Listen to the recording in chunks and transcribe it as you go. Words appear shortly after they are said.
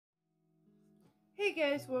Hey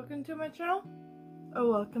guys, welcome to my channel, or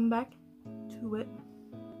welcome back to it.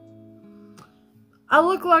 I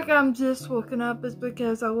look like I'm just waking up. It's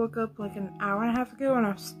because I woke up like an hour and a half ago and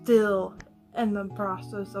I'm still in the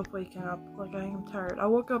process of waking up. Like, I am tired. I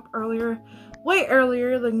woke up earlier, way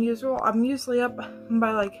earlier than usual. I'm usually up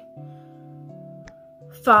by like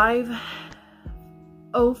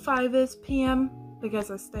 5:05 p.m.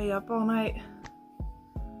 because I stay up all night.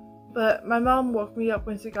 But my mom woke me up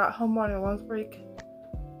when she got home on her lunch break.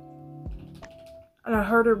 And I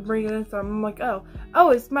heard her bringing in something. I'm like, oh,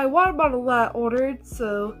 it's my water bottle that I ordered.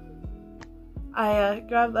 So I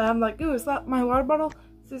grabbed that. I'm like, ooh, is that my water bottle?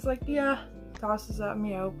 She's like, yeah. Tosses it at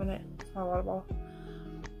me. I open it. It's my water bottle.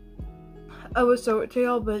 I would show it to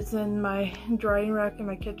y'all, but it's in my drying rack in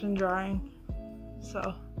my kitchen drying.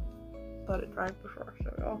 So let it dry before I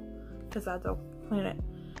show y'all, because I don't clean it.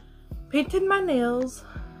 Painted my nails.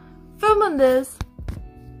 Filming this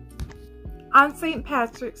on St.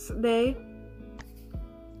 Patrick's Day.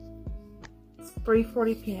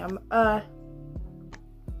 3:40 p.m.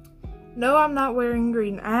 No, I'm not wearing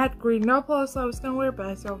green. I had green nail polish I was gonna wear, but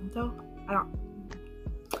as y'all can tell, I don't.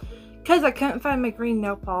 Because I couldn't find my green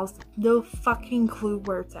nail polish. No fucking clue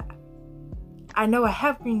where it's at. I know I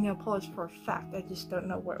have green nail polish for a fact. I just don't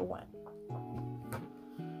know where it went.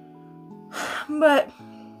 But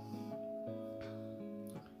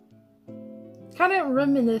it's kind of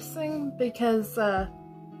reminiscing because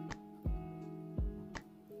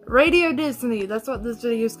Radio Disney, that's what this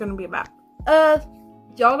video is going to be about.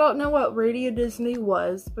 Y'all don't know what Radio Disney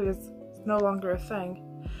was because it's no longer a thing.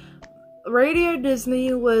 Radio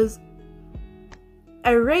Disney was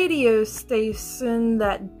a radio station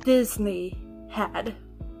that Disney had.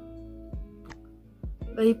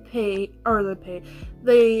 They played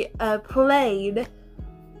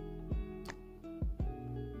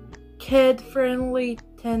kid-friendly,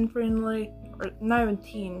 teen-friendly, or not even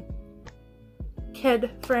teen.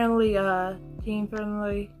 Kid-friendly,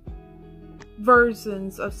 teen-friendly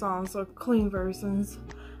versions of songs, or clean versions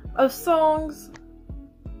of songs,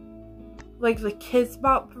 like the Kidz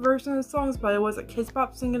Bop version of songs, but it wasn't Kidz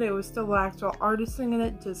Bop singing it, it was still the actual artist singing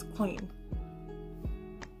it, just clean.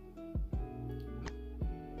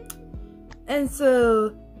 And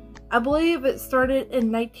so, I believe it started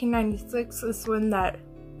in 1996, is when it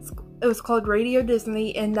was called Radio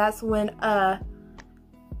Disney, and that's when,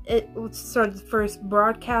 it started first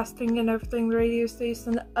broadcasting and everything, the radio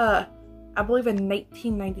station, I believe in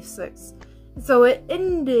 1996. So it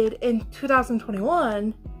ended in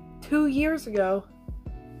 2021, 2 years ago.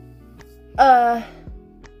 I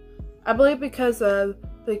believe because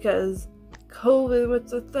COVID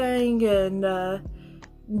was a thing and,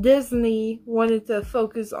 Disney wanted to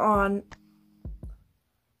focus on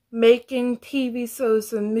making TV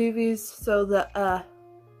shows and movies so that,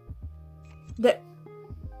 that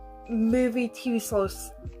movie TV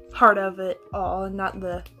shows part of it all and not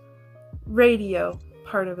the radio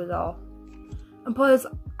part of it all. And plus,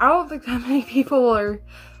 I don't think that many people are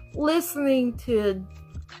listening to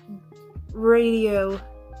Radio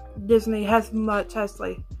Disney as much as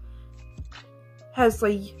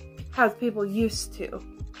people used to.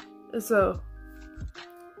 So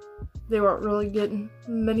they weren't really getting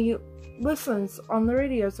many listens on the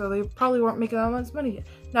radio, so they probably weren't making that much money.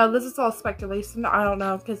 Now this is all speculation, I don't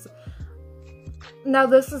know, because now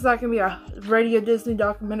this is not going to be a Radio Disney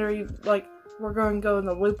documentary, like, we're going to go in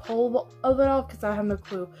the loophole of it all, because I have no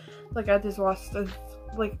clue. Like, I just watched an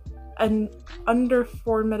under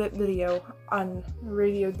 4-minute video on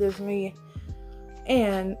Radio Disney,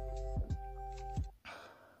 and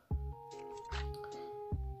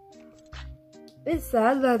it's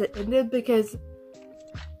sad that it ended because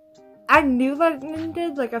I knew that it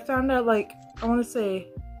ended. Like, I found out, like, I want to say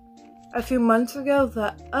a few months ago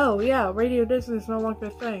that, oh yeah, Radio Disney is no longer a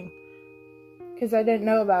thing. Because I didn't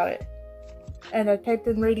know about it. And I typed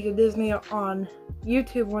in Radio Disney on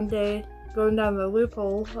YouTube one day, going down the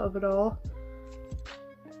loophole of it all.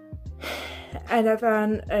 And I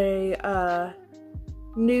found a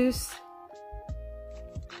news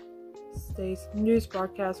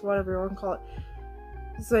broadcast, whatever you want to call it,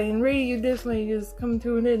 saying Radio Disney is coming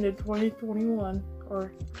to an end in 2021,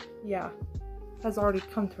 or yeah, has already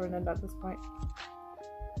come to an end at this point.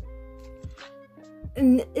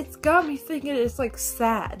 And it's got me thinking, it's like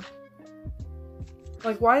sad.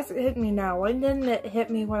 Like, why is it hitting me now? Why didn't it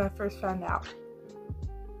hit me when I first found out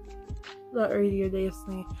that Radio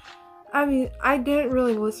Disney? I mean, I didn't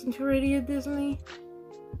really listen to Radio Disney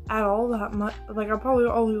at all that much. Like, I probably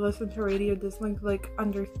only listened to Radio Disney like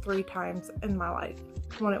under 3 times in my life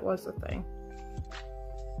when it was a thing.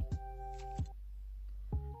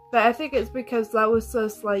 But I think it's because that was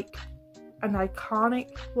just like an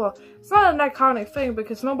iconic, well, it's not an iconic thing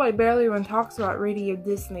because nobody barely even talks about Radio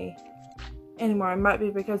Disney anymore. It might be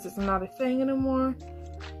because it's not a thing anymore,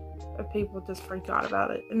 or people just forgot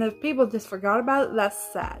about it. And if people just forgot about it, that's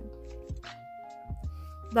sad.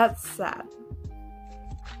 That's sad.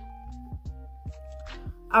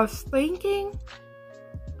 I was thinking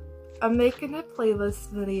of making a playlist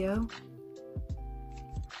video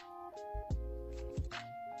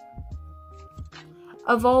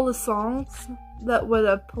of all the songs that would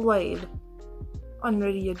have played on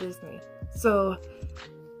Radio Disney. So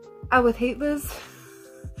I would hate this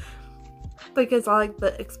because I like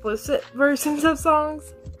the explicit versions of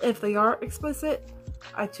songs. If they are explicit,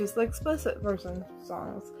 I choose the explicit version of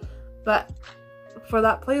songs. But for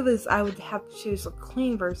that playlist, I would have to choose a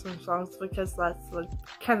clean version of songs because that's the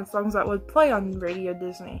kind of songs that would play on Radio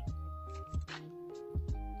Disney.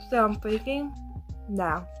 So I'm thinking,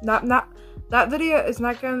 no, not that video is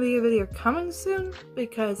not going to be a video coming soon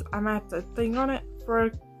because I'm going to have to think on it for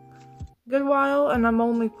a good while, and I'm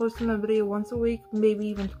only posting a video once a week, maybe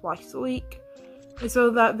even twice a week. And so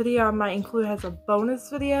that video I might include as a bonus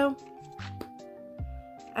video,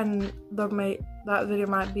 and that video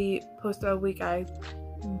might be posted a week. I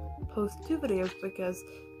post 2 videos because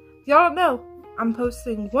y'all don't know, I'm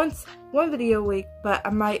posting one video a week, but I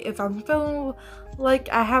might, if I'm feeling like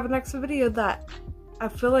I have an extra video that I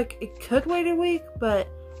feel like it could wait a week, but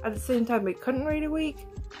at the same time it couldn't wait a week,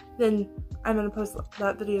 then I'm gonna post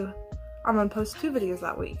that video. I'm gonna post 2 videos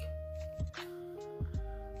that week.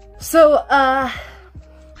 So,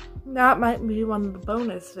 that might be one of the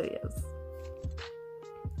bonus videos.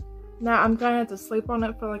 Now, I'm gonna have to sleep on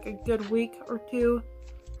it for like a good week or 2,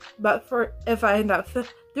 but if I end up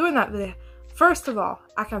doing that video, first of all,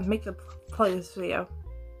 I can make the playlist video.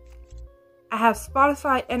 I have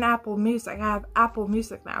Spotify and Apple Music. I have Apple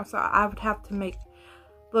Music now, so I would have to make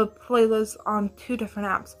the playlist on 2 different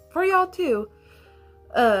apps. For y'all too.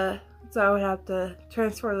 So I would have to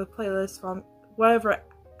transfer the playlist from whatever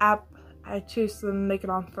app I choose to make it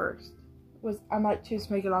on first. I might choose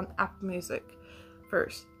to make it on Apple Music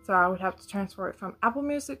first. So I would have to transfer it from Apple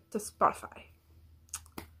Music to Spotify.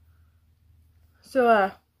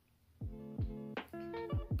 So,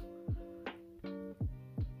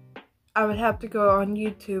 I would have to go on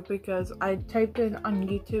YouTube because I typed in on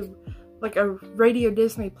YouTube like a Radio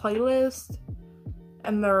Disney playlist,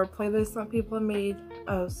 and there are playlists that people have made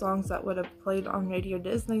of songs that would have played on Radio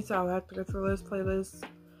Disney, so I would have to go through those playlists,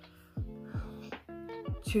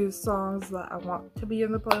 choose songs that I want to be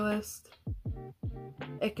in the playlist,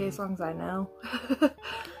 aka songs I know,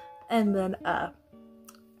 and then add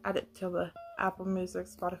it to the Apple Music,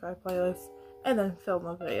 Spotify playlist, and then film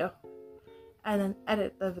the video. And then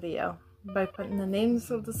edit the video by putting the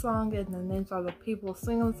names of the song and the names of the people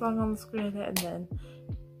singing the song on the screen, and then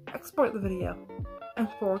export the video in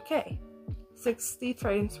 4K, 60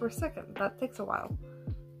 frames per second. That takes a while.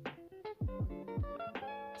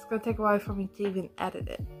 It's gonna take a while for me to even edit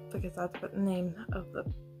it because I have to put the name of the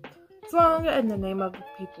song and the name of the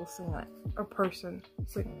people singing it, or person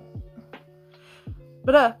singing it.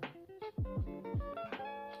 But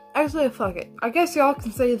actually, fuck it. I guess y'all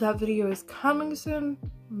can say that video is coming soon.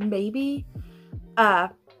 Maybe. In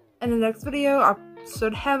the next video, I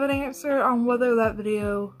should have an answer on whether that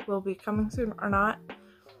video will be coming soon or not.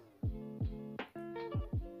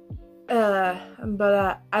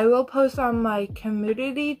 But I will post on my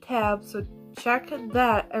community tab, so check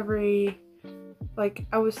that every, like,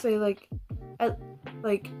 I would say,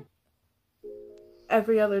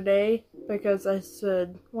 every other day, because I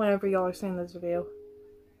said whenever y'all are seeing this video.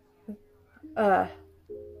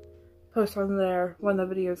 Post on there when the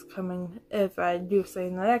video is coming. If I do say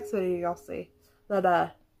in the next video, y'all see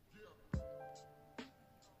that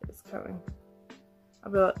it's coming.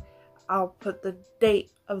 I'll put the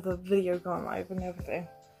date of the video going live and everything,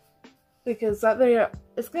 because that video,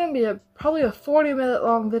 it's gonna be probably a 40-minute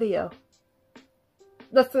long video.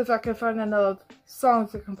 That's if I can find enough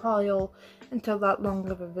songs to compile into that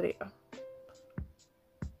long of a video,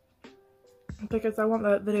 because I want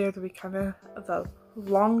that video to be kind of a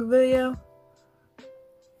long video.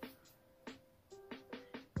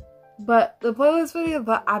 But the playlist video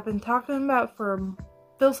that I've been talking about for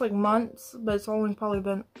feels like months, but it's only probably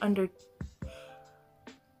been under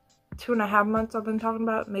 2.5 months I've been talking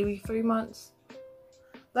about, maybe 3 months.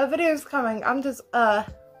 That video is coming. I'm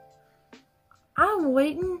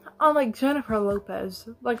waiting on like Jennifer Lopez.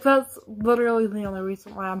 Like, that's literally the only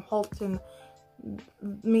reason why I'm halting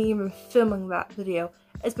me even filming that video.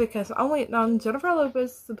 It's because I'm waiting on Jennifer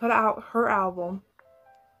Lopez to put out her album,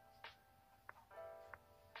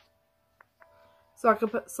 so I can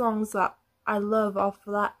put songs that I love off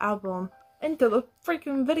of that album into the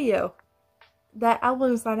freaking video. That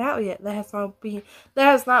album's not out yet. There has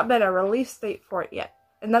not been a release date for it yet.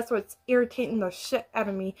 And that's what's irritating the shit out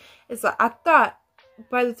of me. Is that I thought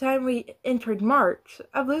by the time we entered March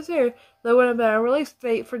of this year, there would have been a release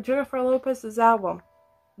date for Jennifer Lopez's album.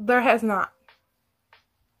 There has not.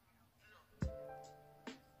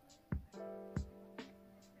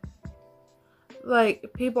 Like,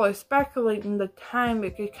 people are speculating the time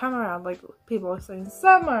it could come around. Like, people are saying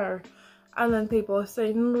summer. And then people are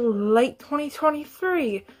saying late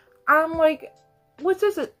 2023. I'm like, which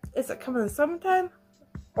is it? Is it coming in summertime?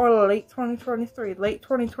 Or late 2023? Late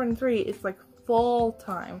 2023 is like full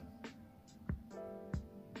time.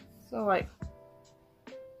 So like,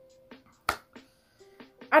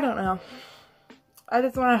 I don't know. I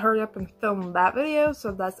just want to hurry up and film that video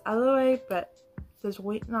so that's out of the way. But just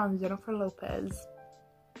waiting on Jennifer Lopez.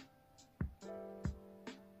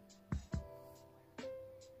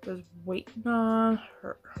 Just waiting on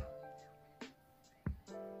her.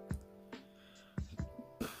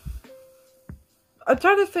 I'm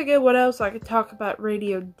trying to figure out what else I could talk about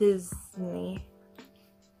Radio Disney.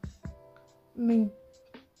 I mean,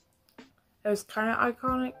 it was kind of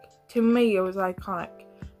iconic. To me, it was iconic.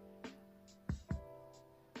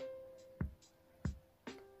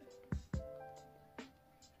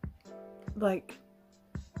 Like,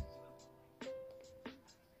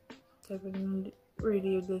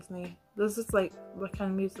 Radio Disney. This is like the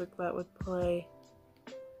kind of music that would play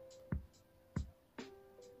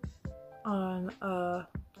on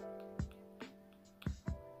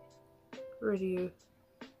Radio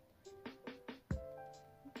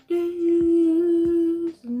Disney.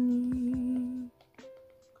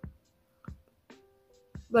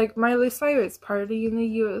 Like Miley Cyrus, Party in the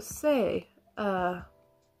USA.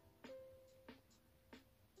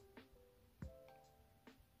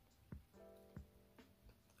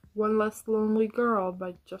 One Less Lonely Girl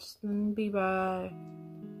by Justin Bieber.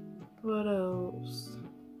 What else?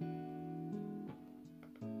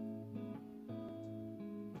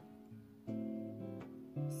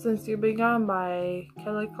 Since You've Been Gone by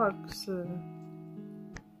Kelly Clarkson.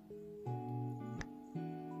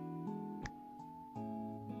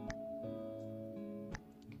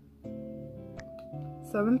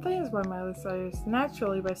 Seven Things by Miley Cyrus.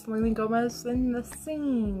 Naturally by Selena Gomez and The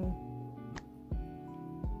Scene.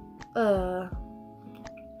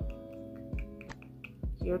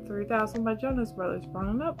 Year 3000 by Jonas Brothers.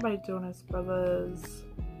 Burning Up by Jonas Brothers.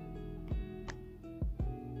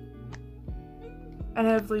 And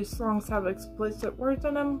if these songs have explicit words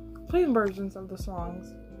in them, clean versions of the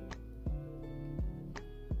songs.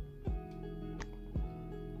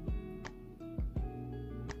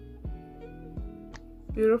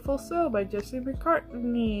 Beautiful Soul by Jesse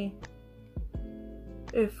McCartney.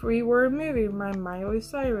 If We Were a Movie by Miley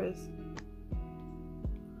Cyrus.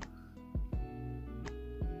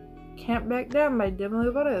 Can't Back Down by Demi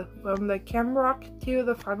Lovato from the Camp Rock 2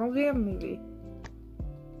 The Final Jam movie.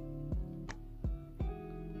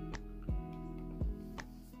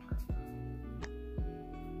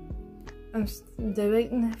 I'm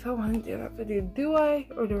debating if I want to do that video. Do I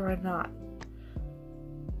or do I not?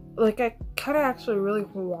 Like, I kind of actually really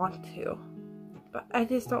want to. But I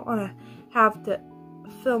just don't want to have to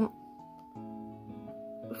film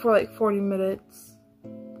for like 40 minutes.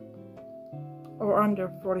 Or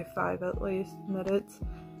under 45 at least minutes.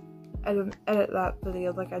 I don't edit that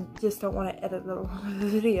video. Like, I just don't want to edit the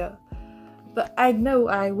video. But I know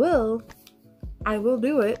I will. I will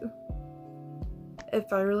do it.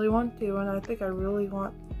 If I really want to, and I think I really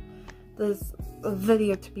want this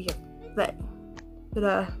video to be a thing.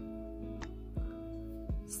 But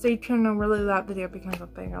stay tuned on really that video becomes a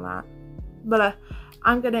thing on that. But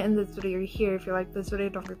I'm gonna end this video here. If you like this video,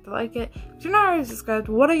 don't forget to like it. If you're not already subscribed,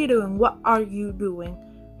 what are you doing? What are you doing?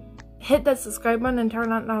 Hit that subscribe button and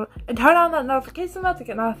turn on that notification bell to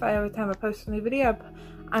get notified every time I post a new video.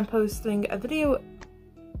 I'm posting a video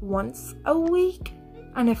once a week,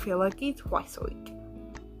 and if you're lucky, twice a week.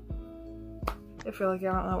 If you're lucky,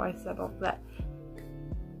 I don't know why I said all that.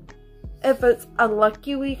 If it's a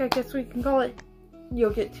lucky week, I guess we can call it, you'll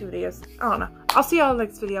get 2 videos. I don't know. I'll see y'all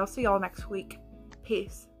next video. I'll see y'all next week.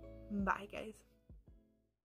 Peace. Bye, guys.